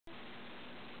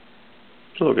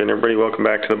Hello again, everybody. Welcome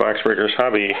back to the Boxbreakers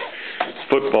Hobby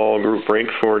Football Group Break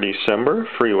for December.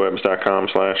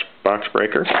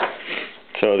 freewebs.com/boxbreaker.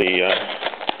 So the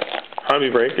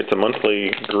Hobby Break, it's a monthly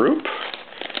group.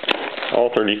 All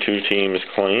 32 teams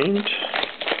claimed.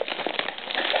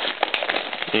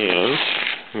 And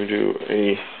we do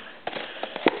a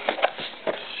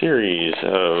series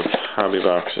of hobby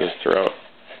boxes throughout,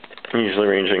 usually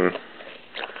ranging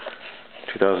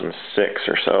 2006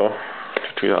 or so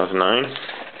to 2009.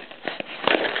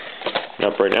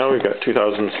 Up right now we've got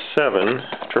 2007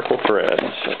 triple threads.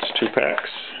 That's 2 packs.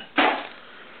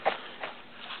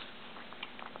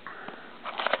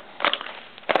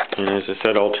 And as I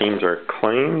said, all teams are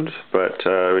claimed, but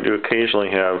we do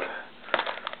occasionally have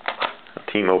a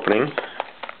team opening.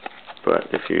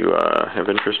 But if you have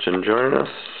interest in joining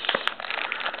us,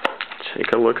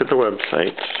 take a look at the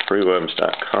website,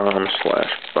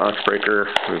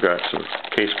 freewebs.com/boxbreaker. We've got some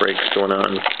case breaks going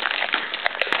on.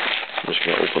 I'm just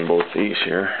going to open both these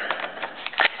here.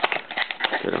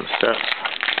 Get them set.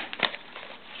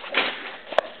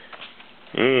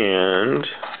 And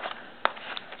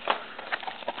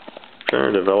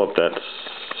trying to develop that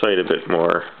site a bit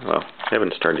more. Well, I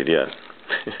haven't started yet.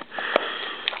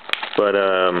 But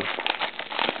I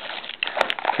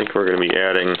think we're going to be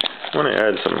adding, I want to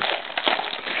add some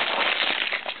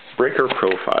breaker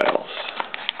profiles.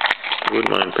 I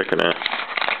wouldn't mind picking a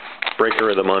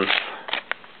breaker of the month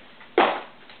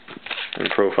and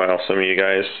profile some of you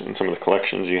guys and some of the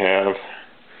collections you have,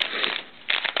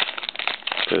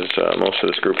 because most of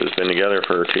this group has been together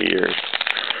for 2 years.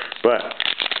 But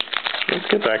let's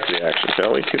get back to the action,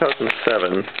 shall we?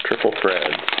 2007 triple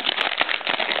thread.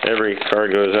 Every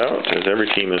card goes out as every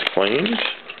team is claimed.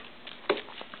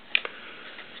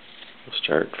 We'll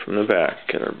start from the back,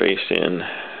 get our base in.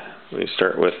 We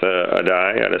start with a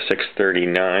die out of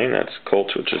 639. That's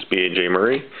Colts, which is B.A.J.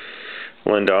 Murray.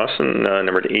 Len Dawson,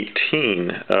 numbered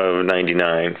 18 of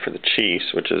 99 for the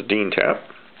Chiefs, which is Dean Tapp.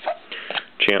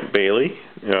 Champ Bailey,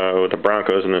 with the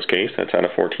Broncos in this case, that's out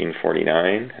of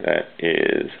 1449. That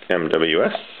is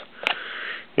MWS.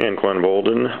 And Quan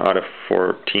Bolden, out of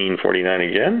 1449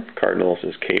 again. Cardinals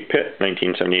is K. Pitt,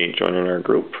 1978, joining our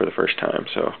group for the first time.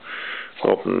 So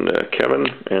we'll open to Kevin.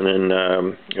 And then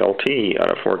LT, out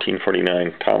of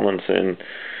 1449. Tomlinson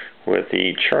with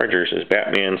the Chargers is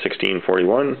Batman,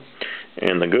 1641.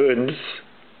 And the goods,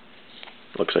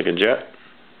 looks like a Jet.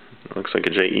 Looks like a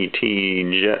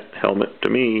J-E-T, Jet helmet to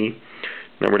me.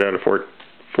 Numbered out of 4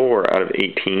 out of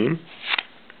 18.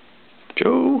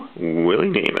 Joe Willie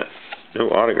Namath. No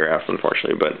autograph,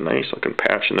 unfortunately, but nice looking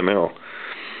patch in the middle.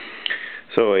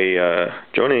 So a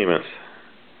Joe Namath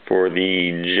for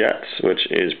the Jets, which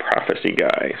is Prophecy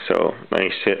Guy. So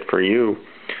nice hit for you.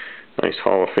 Nice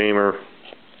Hall of Famer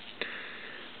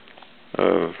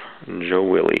of Joe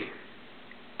Willie.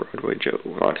 Broadway Joe.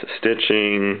 Lots of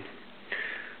stitching.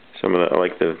 Some of the, I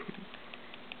like the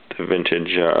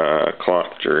vintage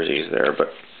cloth jerseys there.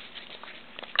 But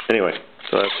anyway,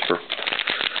 so that's for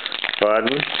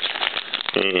Baden.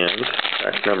 And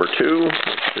pack number 2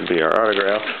 should be our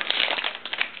autograph.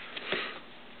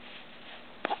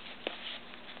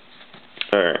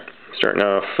 Alright, starting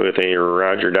off with a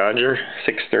Roger Dodger.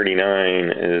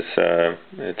 639 is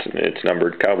it's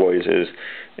numbered. Cowboys is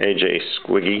AJ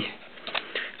Squiggy.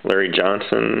 Larry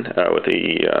Johnson with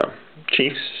the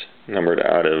Chiefs, numbered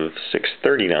out of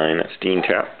 639. That's Dean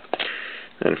Tapp.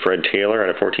 And Fred Taylor out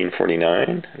of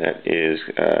 1449. That is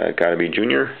gotta be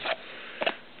Junior.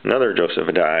 Another Joseph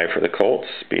Adai for the Colts,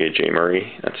 B.A.J.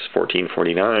 Murray, that's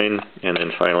 1449. And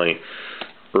then finally,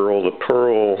 Earl the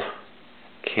Pearl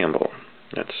Campbell.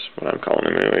 That's what I'm calling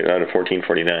him anyway, out of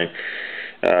 1449.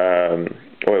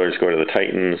 Oilers go to the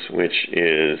Titans, which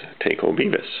is Takeo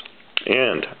Beavis.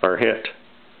 And our hit,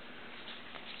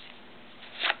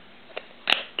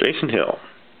 Jason Hill,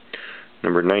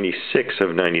 number 96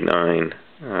 of 99,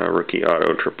 rookie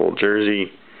auto triple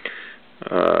jersey.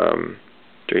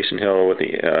 Jason Hill with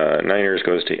the Niners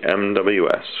goes to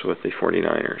MWS with the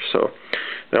 49ers. So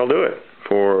that'll do it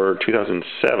for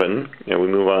 2007. And we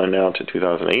move on now to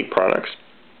 2008 products.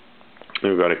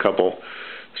 We've got a couple,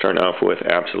 starting off with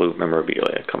Absolute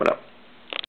Memorabilia coming up.